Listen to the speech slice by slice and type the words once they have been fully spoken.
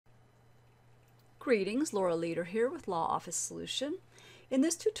Greetings, Laura Leader here with Law Office Solution. In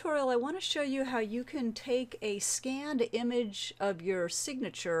this tutorial, I want to show you how you can take a scanned image of your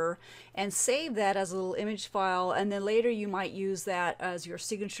signature and save that as a little image file, and then later you might use that as your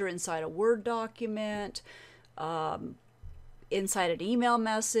signature inside a Word document, inside an email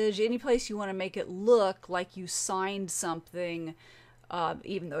message, any place you want to make it look like you signed something,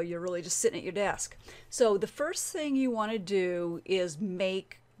 even though you're really just sitting at your desk. So the first thing you want to do is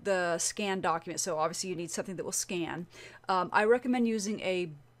make the scan document. So obviously you need something that will scan. I recommend using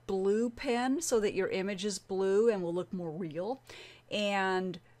a blue pen so that your image is blue and will look more real.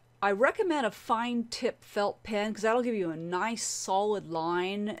 And I recommend a fine tip felt pen because that'll give you a nice solid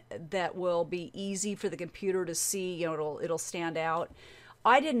line that will be easy for the computer to see. You know, it'll stand out.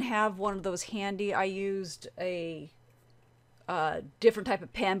 I didn't have one of those handy. I used a different type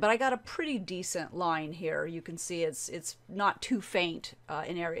of pen, but I got a pretty decent line here. You can see it's not too faint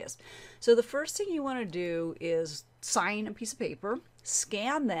in areas. So the first thing you want to do is sign a piece of paper,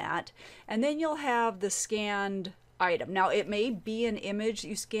 scan that, and then you'll have the scanned item. Now it may be an image that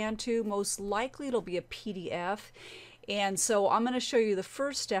you scan to, most likely it'll be a PDF. And so I'm going to show you the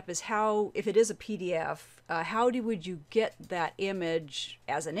first step is how, if it is a PDF, would you get that image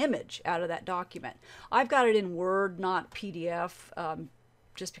as an image out of that document? I've got it in Word, not PDF,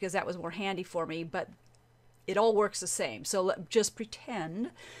 just because that was more handy for me, but it all works the same. So just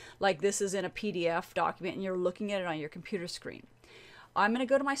pretend like this is in a PDF document and you're looking at it on your computer screen. I'm going to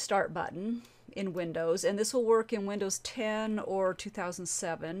go to my Start button in Windows, and this will work in Windows 10 or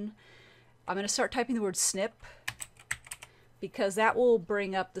 2007. I'm going to start typing the word snip, because that will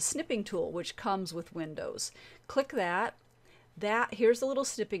bring up the snipping tool, which comes with Windows. Click that. Here's the little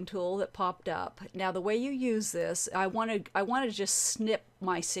snipping tool that popped up. Now the way you use this, I want to just snip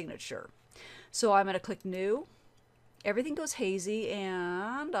my signature. So I'm going to click New. Everything goes hazy,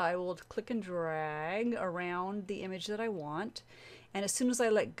 and I will click and drag around the image that I want. And as soon as I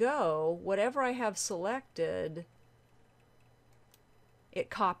let go, whatever I have selected, it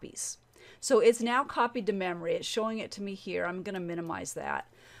copies. So it's now copied to memory. It's showing it to me here. I'm going to minimize that.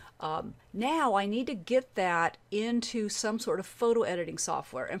 Now I need to get that into some sort of photo editing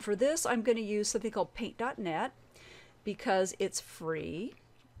software. And for this, I'm going to use something called Paintnet because it's free.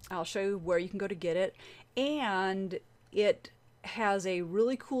 I'll show you where you can go to get it. And it has a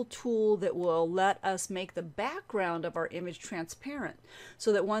really cool tool that will let us make the background of our image transparent,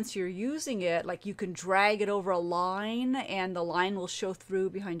 so that once you're using it, like, you can drag it over a line and the line will show through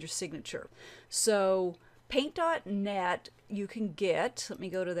behind your signature. So Paint.net you can get, let me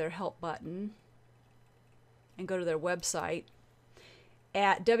go to their help button and go to their website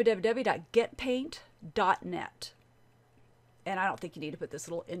at www.getpaint.net. And I don't think you need to put this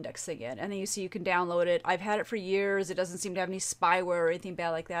little index thing in. And then you see you can download it. I've had it for years. It doesn't seem to have any spyware or anything bad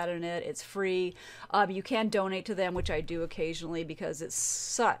like that in it. It's free. You can donate to them, which I do occasionally because it's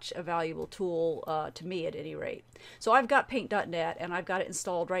such a valuable tool to me at any rate. So I've got Paint.net and I've got it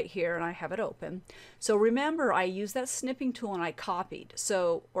installed right here and I have it open. So remember, I used that snipping tool and I copied.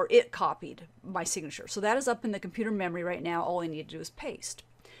 Or it copied my signature. So that is up in the computer memory right now. All I need to do is paste.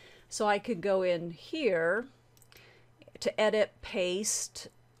 So I could go in here to edit, paste.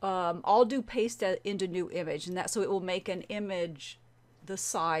 I'll do paste into new image, and that so it will make an image the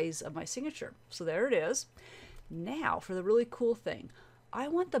size of my signature. So there it is. Now for the really cool thing, I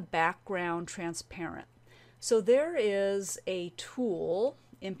want the background transparent. So there is a tool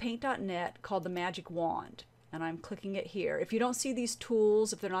in Paint.net called the Magic Wand, and I'm clicking it here. If you don't see these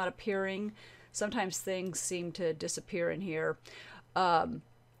tools, if they're not appearing, sometimes things seem to disappear in here.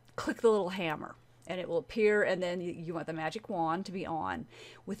 Click the little hammer and it will appear, and then you want the magic wand to be on.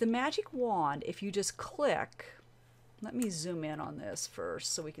 With the magic wand, if you just click, let me zoom in on this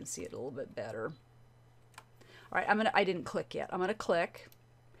first so we can see it a little bit better. All right, I didn't click yet. I'm going to click,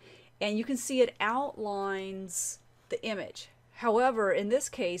 and you can see it outlines the image. However, in this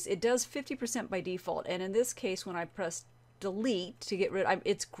case, it does 50% by default, and in this case, when I press delete to get rid,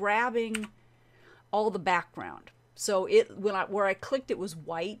 it's grabbing all the background. So where I clicked, it was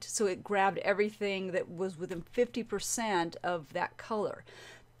white, so it grabbed everything that was within 50% of that color.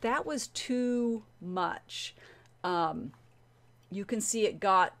 That was too much. You can see it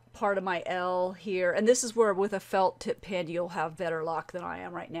got part of my L here, and this is where with a felt tip pen you'll have better luck than I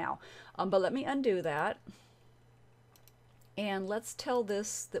am right now. But let me undo that. And let's tell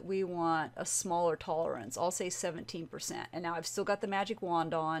this that we want a smaller tolerance. I'll say 17%. And now I've still got the magic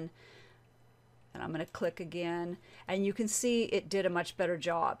wand on. And I'm going to click again, and you can see it did a much better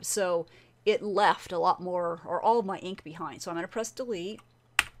job. So it left a lot more, or all of my ink behind. So I'm going to press delete,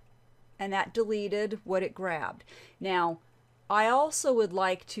 and that deleted what it grabbed. Now I also would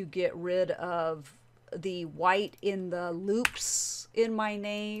like to get rid of the white in the loops in my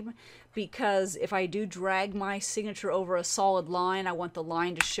name, because if I do drag my signature over a solid line, I want the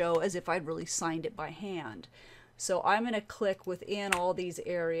line to show as if I'd really signed it by hand. So I'm going to click within all these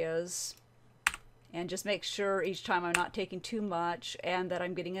areas and just make sure each time I'm not taking too much and that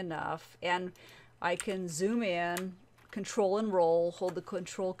I'm getting enough. And I can zoom in, control and roll, hold the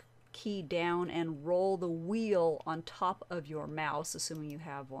control key down and roll the wheel on top of your mouse, assuming you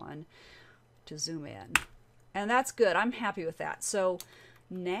have one, to zoom in. And that's good. I'm happy with that. So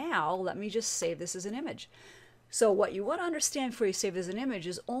now let me just save this as an image. So what you want to understand before you save as an image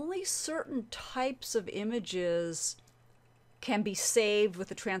is only certain types of images can be saved with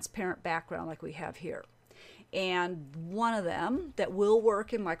a transparent background like we have here. And one of them that will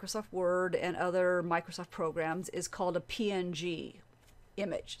work in Microsoft Word and other Microsoft programs is called a PNG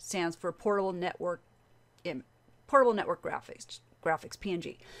image. It stands for Portable Network Graphics,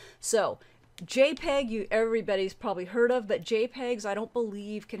 PNG. So JPEG, everybody's probably heard of, but JPEGs I don't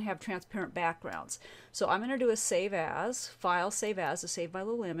believe can have transparent backgrounds. So I'm going to do a save as, file save as, to save my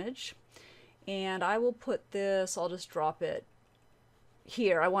little image. And I will put this, I'll just drop it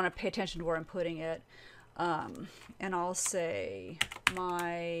here. I want to pay attention to where I'm putting it. And I'll say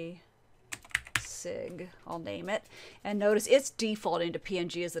my SIG, I'll name it. And notice it's defaulting to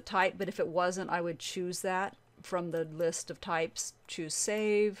PNG as the type, but if it wasn't, I would choose that from the list of types, choose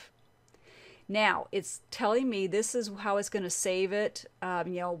save. Now it's telling me this is how it's going to save it. You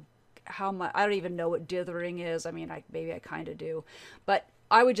know, how much, I don't even know what dithering is. I mean, maybe I kind of do, but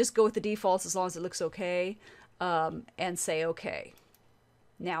I would just go with the defaults as long as it looks okay, and say okay.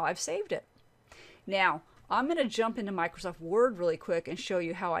 Now I've saved it. Now I'm going to jump into Microsoft Word really quick and show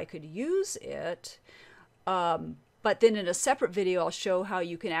you how I could use it. But then in a separate video, I'll show how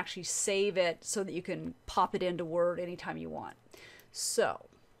you can actually save it so that you can pop it into Word anytime you want. So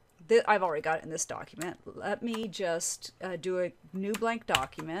I've already got it in this document. Let me just do a new blank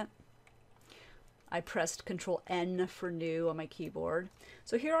document. I pressed Control N for new on my keyboard.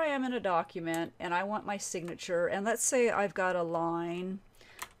 So here I am in a document and I want my signature. And let's say I've got a line,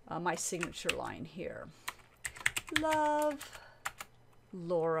 my signature line here. Love,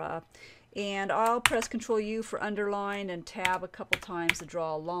 Laura. And I'll press Control U for underline and tab a couple times to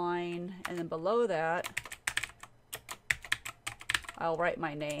draw a line. And then below that, I'll write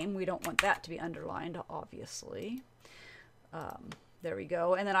my name. We don't want that to be underlined, obviously. There we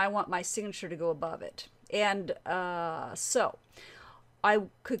go. And then I want my signature to go above it. And so I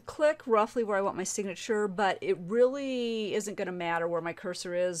could click roughly where I want my signature, but it really isn't going to matter where my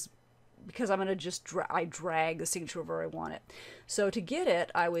cursor is because I'm going to just drag the signature where I want it. So to get it,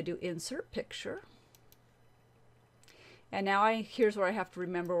 I would do Insert Picture. And now here's where I have to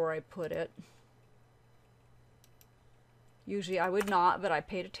remember where I put it. Usually I would not, but I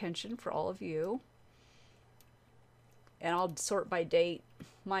paid attention for all of you. And I'll sort by date,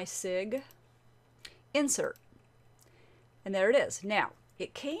 my SIG, insert. And there it is. Now,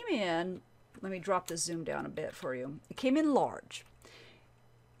 it came in, let me drop the zoom down a bit for you. It came in large.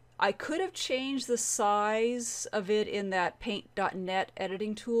 I could have changed the size of it in that Paintnet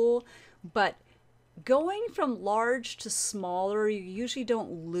editing tool, but going from large to smaller, you usually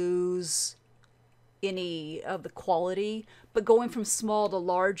don't lose any of the quality, but going from small to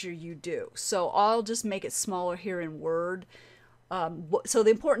larger you do. So I'll just make it smaller here in Word. So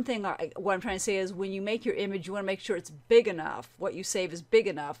the important thing, what I'm trying to say is when you make your image, you want to make sure it's big enough, what you save is big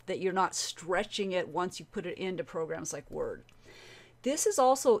enough that you're not stretching it once you put it into programs like Word. This is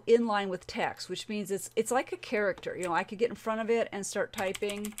also in line with text, which means it's like a character. You know, I could get in front of it and start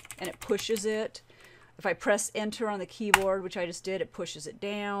typing and it pushes it. If I press enter on the keyboard, which I just did, it pushes it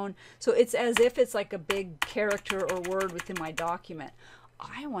down. So it's as if it's like a big character or word within my document.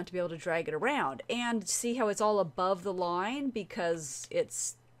 I want to be able to drag it around and see how it's all above the line because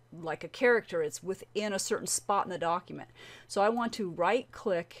it's like a character. It's within a certain spot in the document. So I want to right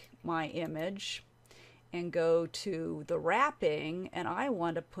click my image and go to the wrapping, and I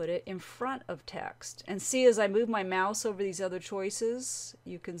want to put it in front of text. And see, as I move my mouse over these other choices,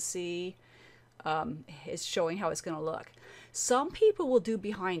 you can see it's showing how it's going to look. Some people will do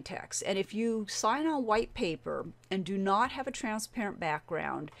behind text, and if you sign on white paper and do not have a transparent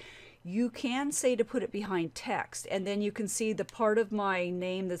background, you can say to put it behind text, and then you can see the part of my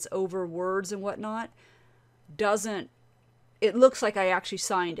name that's over words and whatnot doesn't, it looks like I actually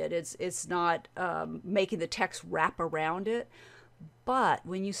signed it. It's not making the text wrap around it. But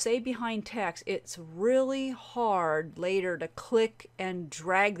when you say behind text, it's really hard later to click and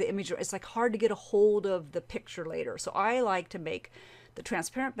drag the image. It's like hard to get a hold of the picture later. So I like to make the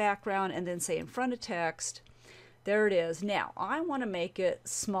transparent background and then say in front of text. There it is. Now, I want to make it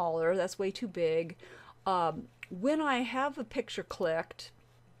smaller. That's way too big. When I have a picture clicked,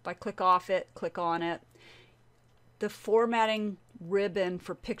 if I click off it, click on it, the formatting ribbon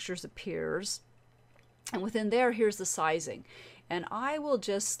for pictures appears. And within there, here's the sizing. And I will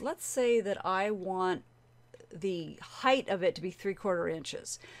just, let's say that I want the height of it to be 3/4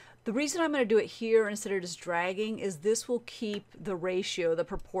 inches. The reason I'm going to do it here instead of just dragging is this will keep the ratio, the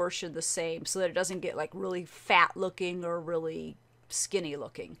proportion the same so that it doesn't get like really fat looking or really skinny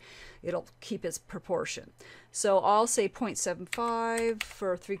looking. It'll keep its proportion. So I'll say 0.75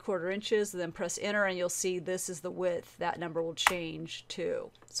 for 3/4 inches and then press enter and you'll see this is the width. That number will change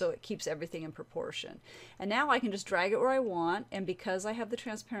too. So it keeps everything in proportion. And now I can just drag it where I want, and because I have the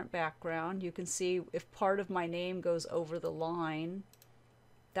transparent background, you can see if part of my name goes over the line,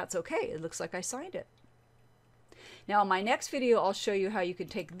 that's okay. It looks like I signed it. Now in my next video, I'll show you how you can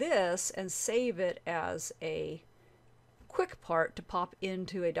take this and save it as a quick part to pop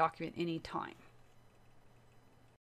into a document anytime.